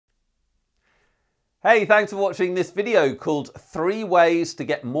Hey, thanks for watching this video called 3 Ways to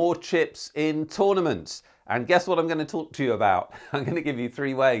Get More Chips in Tournaments. And guess what I'm going to talk to you about? I'm going to give you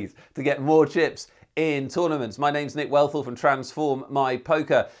 3 ways to get more chips in tournaments. My name's Nick Wealthall from Transform My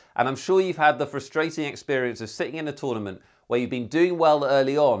Poker, and I'm sure you've had the frustrating experience of sitting in a tournament where you've been doing well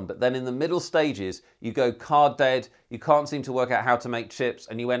early on, but then in the middle stages, you go card dead, you can't seem to work out how to make chips,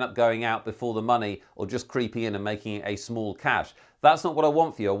 and you end up going out before the money or just creeping in and making a small cash. That's not what I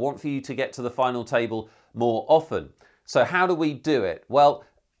want for you. I want for you to get to the final table more often. So how do we do it? Well,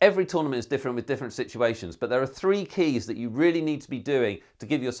 every tournament is different with different situations, but there are 3 keys that you really need to be doing to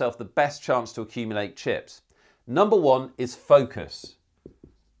give yourself the best chance to accumulate chips. Number 1 is focus.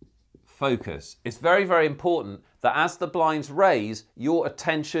 Focus. It's very, very important that as the blinds raise, your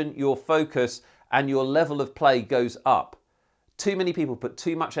attention, your focus, and your level of play goes up. Too many people put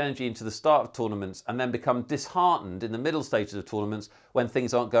too much energy into the start of tournaments and then become disheartened in the middle stages of tournaments when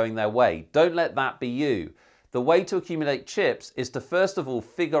things aren't going their way. Don't let that be you. The way to accumulate chips is to first of all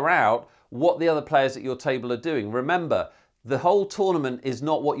figure out what the other players at your table are doing. Remember, the whole tournament is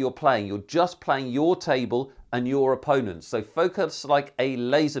not what you're playing. You're just playing your table and your opponents. So focus like a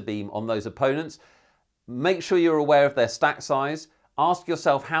laser beam on those opponents. Make sure you're aware of their stack size. Ask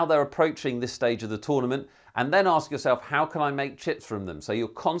yourself how they're approaching this stage of the tournament, and then ask yourself, how can I make chips from them? So you're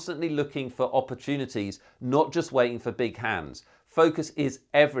constantly looking for opportunities, not just waiting for big hands. Focus is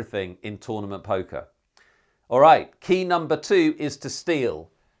everything in tournament poker. All right, key number 2 is to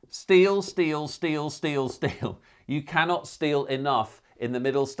steal. Steal, steal, steal, steal, steal. You cannot steal enough in the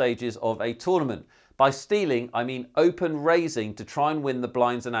middle stages of a tournament. By stealing, I mean open raising to try and win the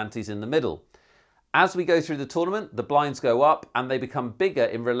blinds and antes in the middle. As we go through the tournament, the blinds go up and they become bigger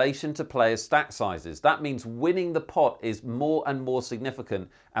in relation to players' stack sizes. That means winning the pot is more and more significant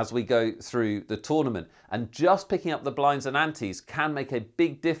as we go through the tournament. And just picking up the blinds and antes can make a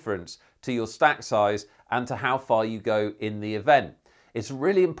big difference to your stack size and to how far you go in the event. It's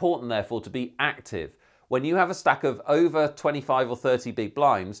really important, therefore, to be active. When you have a stack of over 25 or 30 big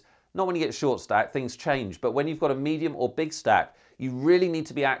blinds, not when you get short stack, things change, but when you've got a medium or big stack, you really need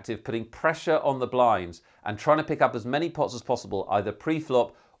to be active, putting pressure on the blinds and trying to pick up as many pots as possible, either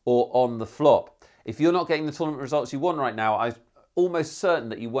pre-flop or on the flop. If you're not getting the tournament results you want right now, I'm almost certain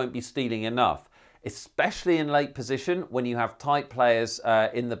that you won't be stealing enough, especially in late position when you have tight players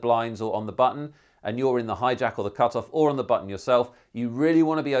in the blinds or on the button and you're in the hijack or the cutoff or on the button yourself. You really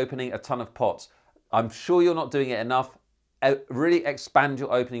want to be opening a ton of pots. I'm sure you're not doing it enough. Really expand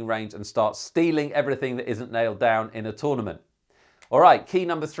your opening range and start stealing everything that isn't nailed down in a tournament. All right, key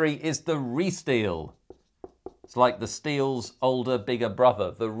number 3 is the re-steal. It's like the steal's older, bigger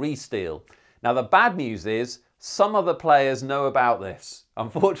brother, the re-steal. Now, the bad news is some other players know about this.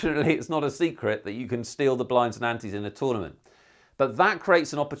 Unfortunately, it's not a secret that you can steal the blinds and antes in a tournament. But that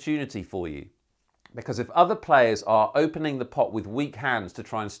creates an opportunity for you. Because if other players are opening the pot with weak hands to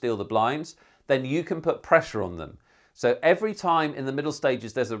try and steal the blinds, then you can put pressure on them. So every time in the middle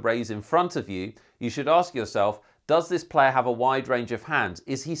stages there's a raise in front of you, you should ask yourself, does this player have a wide range of hands?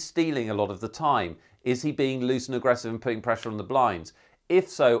 Is he stealing a lot of the time? Is he being loose and aggressive and putting pressure on the blinds? If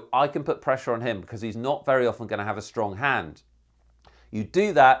so, I can put pressure on him because he's not very often going to have a strong hand. You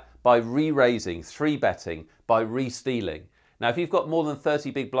do that by re-raising, 3-betting, by re-stealing. Now, if you've got more than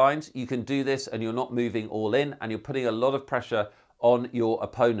 30 big blinds, you can do this and you're not moving all in and you're putting a lot of pressure on your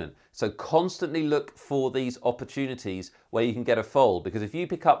opponent. So constantly look for these opportunities where you can get a fold, because if you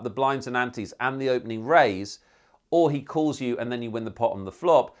pick up the blinds and antes and the opening raise, or he calls you and then you win the pot on the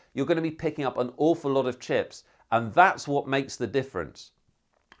flop, you're going to be picking up an awful lot of chips, and that's what makes the difference.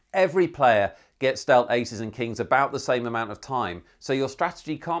 Every player gets dealt aces and kings about the same amount of time, so your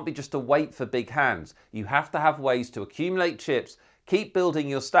strategy can't be just to wait for big hands. You have to have ways to accumulate chips, keep building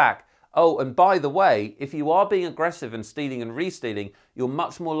your stack. Oh, and by the way, if you are being aggressive and stealing and re-stealing, you're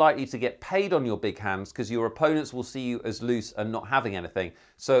much more likely to get paid on your big hands because your opponents will see you as loose and not having anything.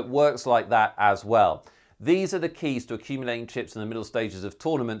 So it works like that as well. These are the keys to accumulating chips in the middle stages of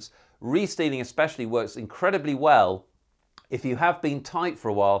tournaments. Re-stealing especially works incredibly well if you have been tight for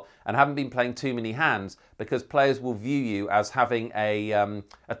a while and haven't been playing too many hands, because players will view you as having a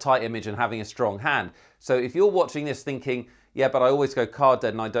tight image and having a strong hand. So if you're watching this thinking, yeah, but I always go card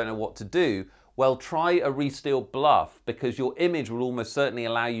dead and I don't know what to do, well, try a re-steal bluff, because your image will almost certainly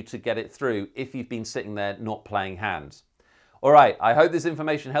allow you to get it through if you've been sitting there not playing hands. All right, I hope this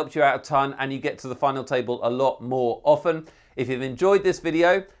information helped you out a ton and you get to the final table a lot more often. If you've enjoyed this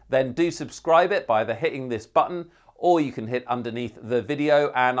video, then do subscribe it by either hitting this button, or you can hit underneath the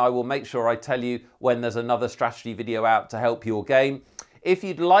video and I will make sure I tell you when there's another strategy video out to help your game. If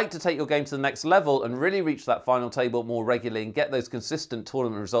you'd like to take your game to the next level and really reach that final table more regularly and get those consistent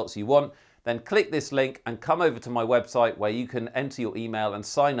tournament results you want, then click this link and come over to my website where you can enter your email and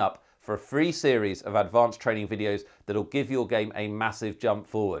sign up for a free series of advanced training videos that'll give your game a massive jump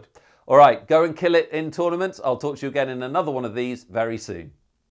forward. All right, go and kill it in tournaments. I'll talk to you again in another one of these very soon.